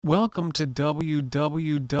Welcome to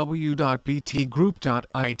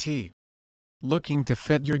www.btgroup.it. Looking to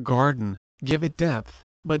fit your garden, give it depth,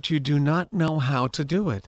 but you do not know how to do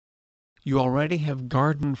it. You already have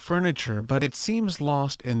garden furniture, but it seems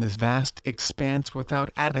lost in this vast expanse without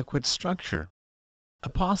adequate structure. A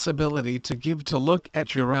possibility to look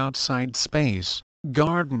at your outside space,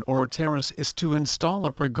 garden or terrace is to install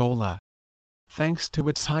a pergola. Thanks to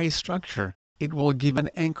its high structure, it will give an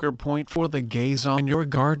anchor point for the gaze on your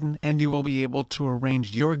garden, and you will be able to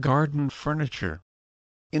arrange your garden furniture.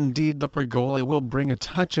 Indeed, the pergola will bring a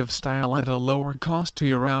touch of style at a lower cost to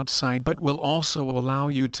your outside, but will also allow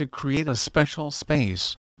you to create a special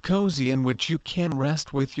space, cozy, in which you can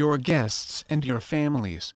rest with your guests and your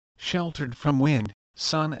families, sheltered from wind,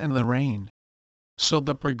 sun and the rain. So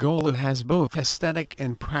the pergola has both aesthetic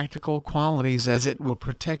and practical qualities, as it will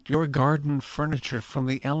protect your garden furniture from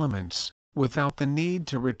the elements, without the need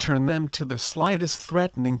to return them to the slightest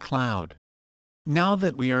threatening cloud. Now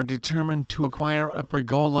that we are determined to acquire a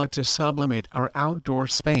pergola to sublimate our outdoor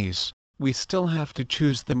space, we still have to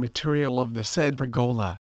choose the material of the said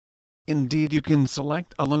pergola. Indeed, you can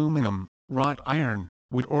select aluminum, wrought iron,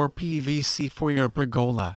 wood or PVC for your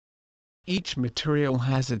pergola. Each material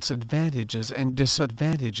has its advantages and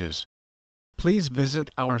disadvantages. Please visit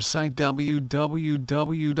our site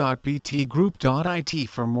www.btgroup.it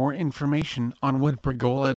for more information on wood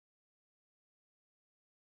pergola